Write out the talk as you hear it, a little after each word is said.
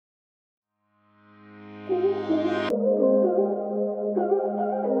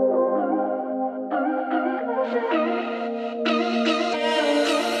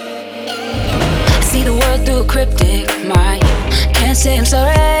cryptic mind. Can't say I'm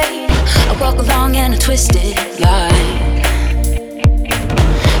sorry. I walk along in a twisted line.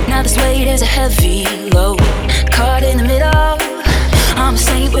 Now this weight is a heavy load, caught in the middle. I'm a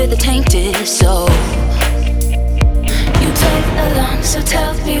saint with a tainted soul. You play along, so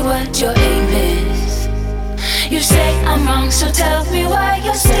tell me what your aim is. You say I'm wrong, so tell me why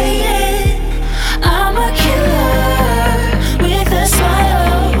you're staying. I'm a killer with a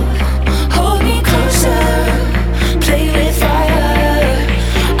smile. Hold me closer, play with fire.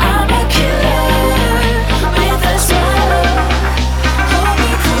 I'm a killer with a smile. Hold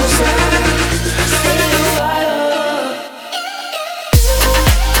me closer, stay a while.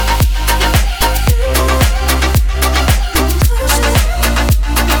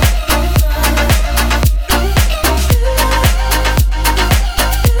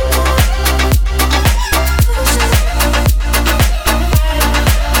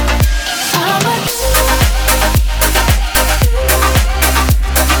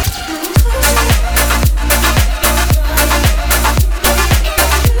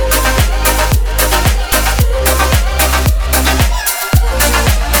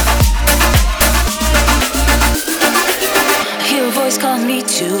 Call me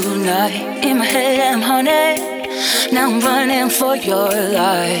tonight. In my head I'm haunted. Now I'm running for your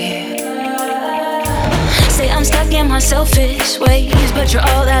life. Say I'm stuck in my selfish ways, but you're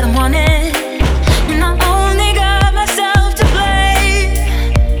all that I'm wanting. And I